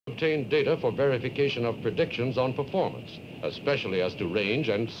obtained data for verification of predictions on performance, especially as to range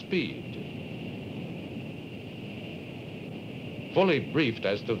and speed. Fully briefed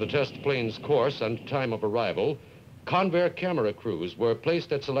as to the test plane's course and time of arrival, Convair camera crews were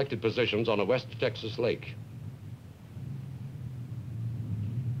placed at selected positions on a West Texas lake.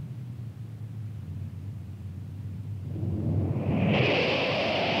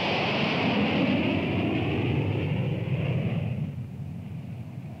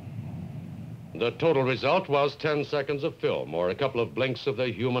 The total result was 10 seconds of film, or a couple of blinks of the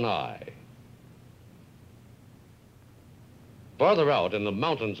human eye. Farther out in the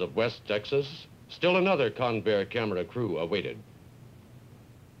mountains of West Texas, still another Convair camera crew awaited.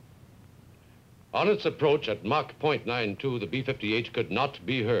 On its approach at Mach 0.92, the B-58 could not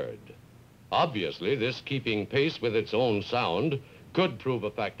be heard. Obviously, this keeping pace with its own sound could prove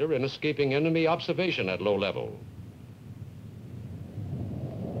a factor in escaping enemy observation at low level.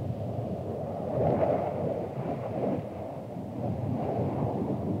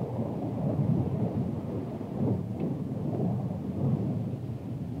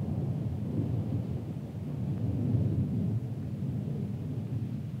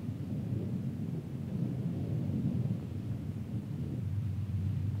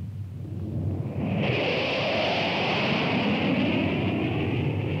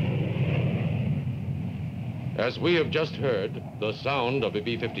 As we have just heard, the sound of a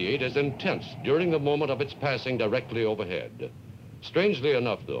B-58 is intense during the moment of its passing directly overhead. Strangely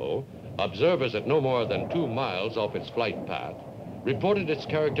enough, though, observers at no more than 2 miles off its flight path reported its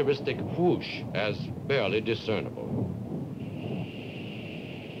characteristic whoosh as barely discernible.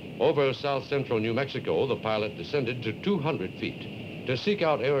 Over south-central New Mexico, the pilot descended to 200 feet to seek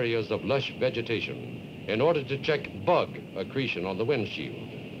out areas of lush vegetation in order to check bug accretion on the windshield.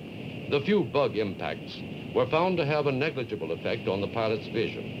 The few bug impacts were found to have a negligible effect on the pilot's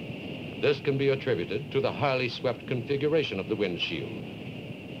vision. This can be attributed to the highly swept configuration of the windshield.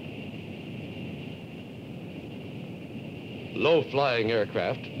 Low-flying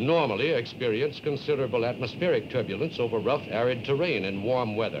aircraft normally experience considerable atmospheric turbulence over rough, arid terrain in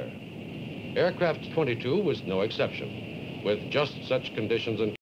warm weather. Aircraft 22 was no exception, with just such conditions in